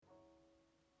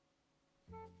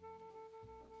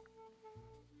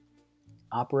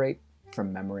Operate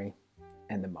from memory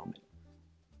and the moment.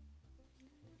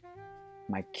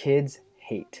 My kids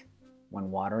hate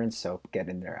when water and soap get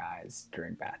in their eyes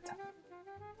during bath time.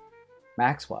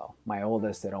 Maxwell, my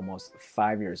oldest at almost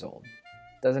 5 years old,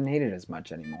 doesn't hate it as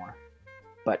much anymore.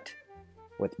 But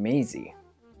with Maisie,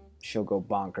 she'll go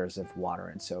bonkers if water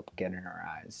and soap get in her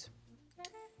eyes.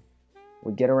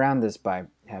 We get around this by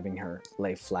having her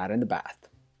lay flat in the bath.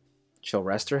 She'll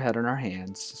rest her head on our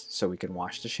hands so we can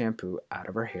wash the shampoo out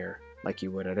of her hair like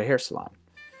you would at a hair salon.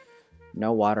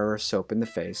 No water or soap in the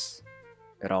face.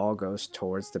 It all goes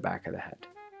towards the back of the head.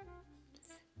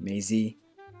 Maisie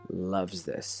loves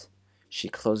this. She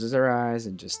closes her eyes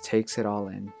and just takes it all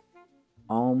in,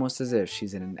 almost as if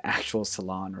she's in an actual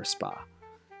salon or spa.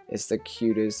 It's the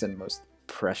cutest and most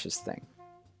precious thing.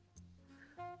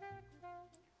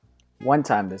 One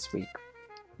time this week,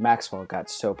 Maxwell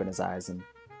got soap in his eyes and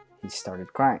he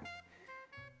started crying.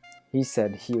 He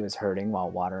said he was hurting while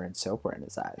water and soap were in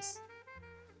his eyes.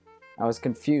 I was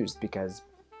confused because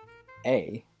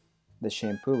A, the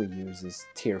shampoo we use is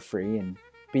tear-free, and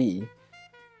B,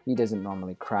 he doesn't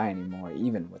normally cry anymore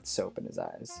even with soap in his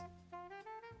eyes.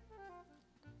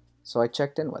 So I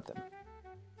checked in with him.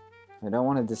 I don't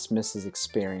want to dismiss his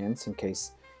experience in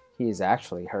case he is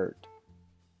actually hurt.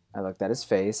 I looked at his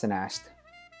face and asked,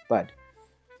 "Bud,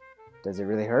 does it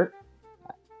really hurt?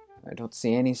 I don't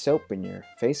see any soap in your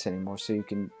face anymore, so you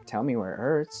can tell me where it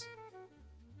hurts."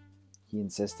 He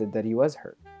insisted that he was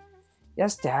hurt.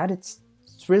 "Yes, Dad, it's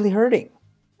really hurting."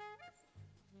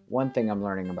 One thing I'm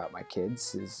learning about my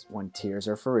kids is when tears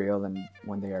are for real and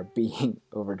when they are being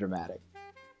overdramatic.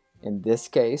 In this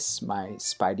case, my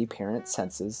spidey parent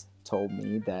senses told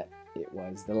me that it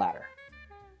was the latter.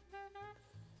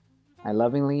 I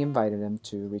lovingly invited him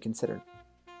to reconsider.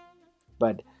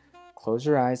 "Bud, close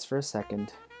your eyes for a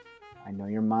second. I know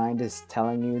your mind is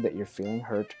telling you that you're feeling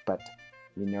hurt, but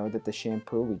you know that the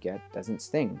shampoo we get doesn't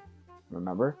sting,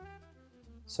 remember?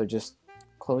 So just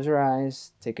close your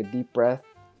eyes, take a deep breath,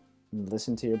 and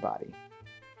listen to your body.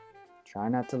 Try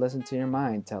not to listen to your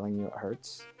mind telling you it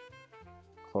hurts.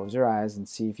 Close your eyes and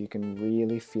see if you can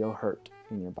really feel hurt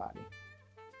in your body."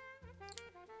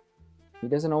 He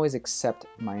doesn't always accept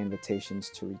my invitations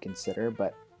to reconsider,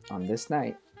 but on this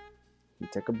night, he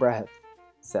took a breath,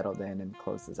 settled in, and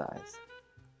closed his eyes.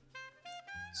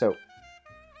 "So,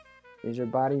 is your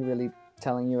body really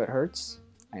telling you it hurts?"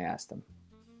 I asked him.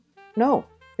 "No,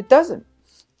 it doesn't,"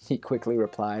 he quickly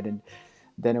replied, and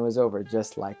then it was over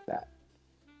just like that.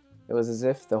 It was as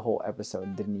if the whole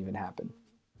episode didn't even happen.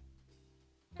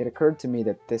 It occurred to me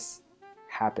that this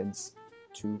happens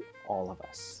to all of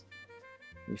us.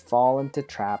 We fall into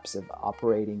traps of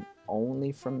operating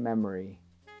only from memory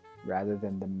rather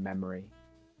than the memory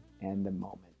and the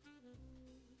moment.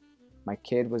 My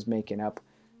kid was making up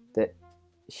that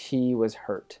he was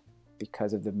hurt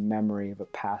because of the memory of a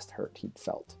past hurt he'd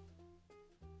felt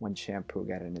when shampoo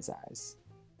got in his eyes.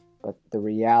 But the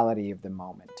reality of the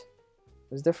moment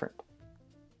was different.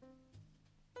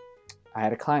 I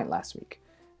had a client last week,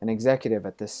 an executive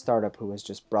at this startup who was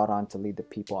just brought on to lead the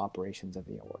people operations of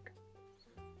the org.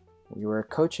 We were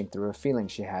coaching through a feeling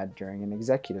she had during an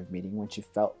executive meeting when she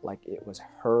felt like it was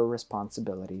her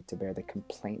responsibility to bear the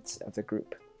complaints of the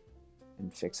group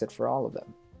and fix it for all of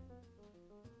them.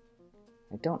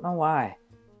 I don't know why,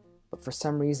 but for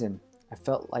some reason, I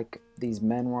felt like these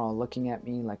men were all looking at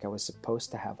me like I was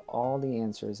supposed to have all the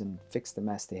answers and fix the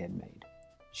mess they had made,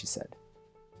 she said.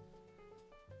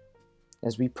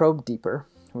 As we probed deeper,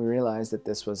 we realized that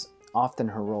this was often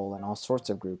her role in all sorts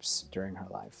of groups during her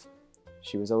life.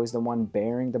 She was always the one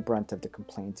bearing the brunt of the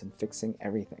complaints and fixing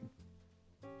everything.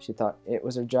 She thought it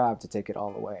was her job to take it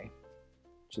all away.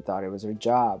 She thought it was her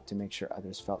job to make sure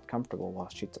others felt comfortable while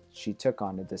she took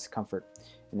on the discomfort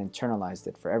and internalized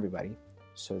it for everybody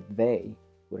so they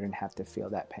wouldn't have to feel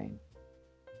that pain.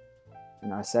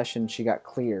 In our session, she got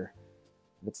clear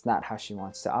that it's not how she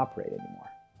wants to operate anymore.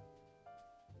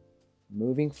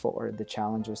 Moving forward, the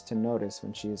challenge was to notice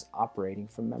when she is operating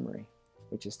from memory,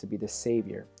 which is to be the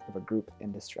savior of a group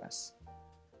in distress.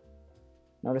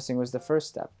 Noticing was the first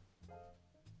step.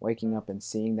 Waking up and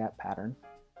seeing that pattern,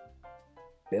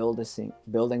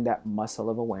 building that muscle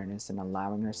of awareness and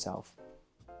allowing herself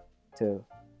to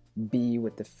be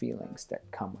with the feelings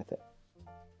that come with it.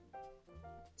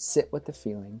 Sit with the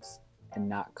feelings and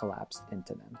not collapse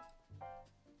into them.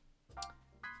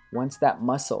 Once that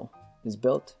muscle is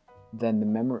built, then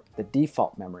the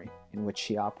default memory in which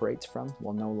she operates from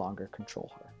will no longer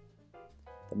control her.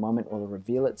 The moment will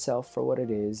reveal itself for what it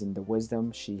is, and the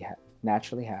wisdom she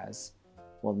naturally has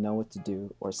will know what to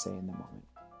do or say in the moment.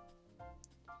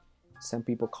 Some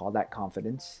people call that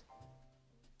confidence.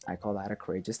 I call that a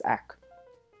courageous act.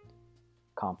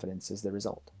 confidence is the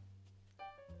result.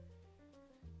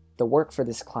 The work for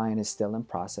this client is still in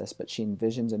process, but she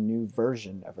envisions a new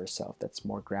version of herself that's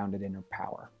more grounded in her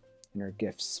power, in her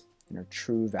gifts, in her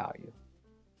true value.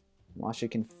 And while she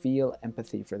can feel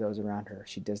empathy for those around her,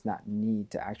 she does not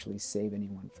need to actually save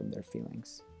anyone from their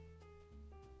feelings.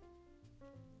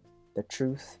 The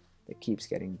truth that keeps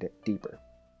getting deeper.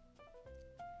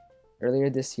 Earlier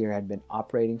this year, I had been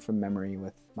operating from memory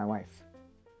with my wife.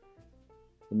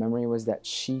 The memory was that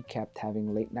she kept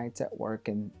having late nights at work,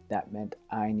 and that meant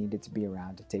I needed to be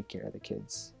around to take care of the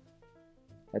kids.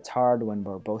 It's hard when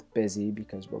we're both busy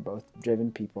because we're both driven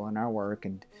people in our work,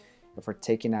 and if we're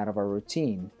taken out of our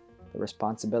routine, the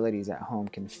responsibilities at home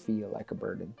can feel like a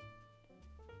burden.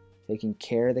 Taking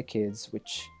care of the kids,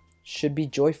 which should be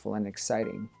joyful and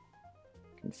exciting,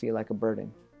 can feel like a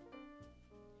burden.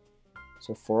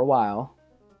 So for a while,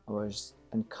 I was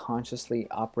unconsciously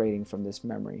operating from this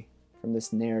memory, from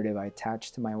this narrative I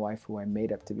attached to my wife, who I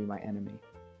made up to be my enemy.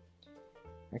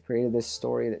 I created this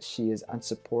story that she is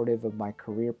unsupportive of my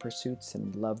career pursuits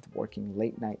and loved working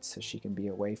late nights so she can be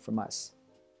away from us,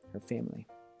 her family.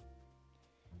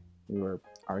 We were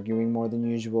arguing more than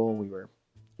usual. We were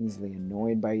easily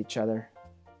annoyed by each other.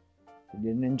 We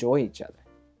didn't enjoy each other.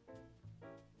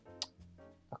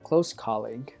 A close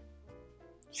colleague,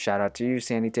 shout out to you,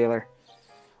 Sandy Taylor,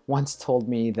 once told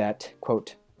me that,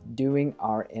 quote, doing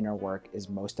our inner work is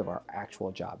most of our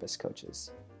actual job as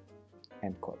coaches,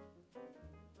 end quote.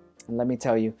 And let me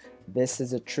tell you, this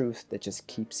is a truth that just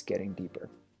keeps getting deeper.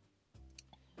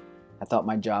 I thought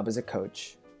my job as a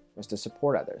coach was to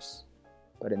support others,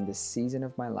 but in this season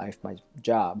of my life, my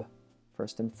job,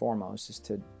 first and foremost, is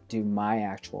to do my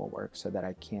actual work so that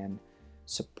I can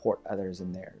support others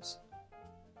in theirs.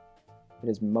 It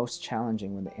is most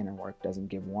challenging when the inner work doesn't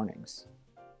give warnings.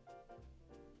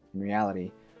 In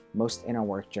reality, most inner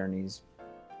work journeys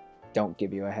don't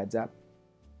give you a heads up.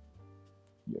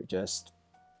 You're just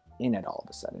in it all of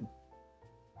a sudden.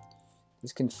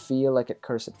 This can feel like a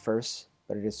curse at first,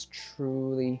 but it is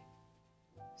truly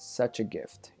such a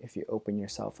gift if you open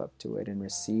yourself up to it and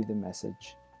receive the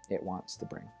message it wants to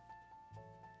bring.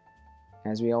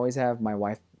 As we always have, my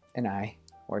wife and I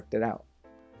worked it out.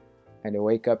 I had to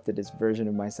wake up to this version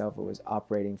of myself who was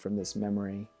operating from this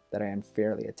memory that I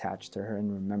unfairly attached to her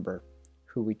and remember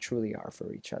who we truly are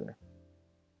for each other.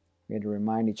 We had to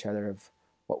remind each other of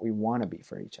what we want to be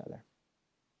for each other.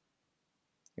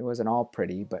 It wasn't all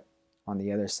pretty, but on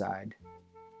the other side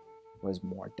was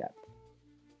more depth.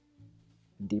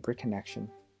 A deeper connection,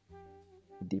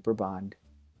 a deeper bond,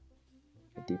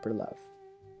 a deeper love.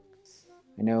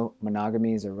 I know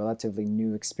monogamy is a relatively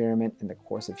new experiment in the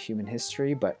course of human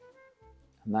history, but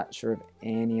I'm not sure of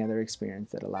any other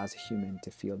experience that allows a human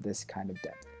to feel this kind of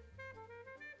depth.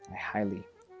 I highly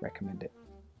recommend it.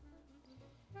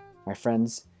 My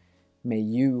friends, may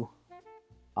you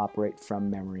operate from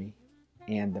memory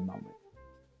and the moment.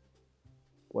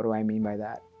 What do I mean by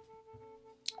that?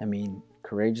 I mean,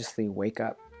 courageously wake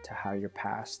up to how your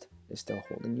past is still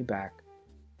holding you back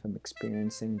from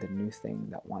experiencing the new thing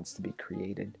that wants to be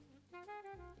created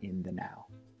in the now.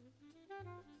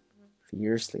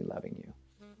 Fiercely loving you,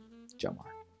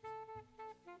 Jomar.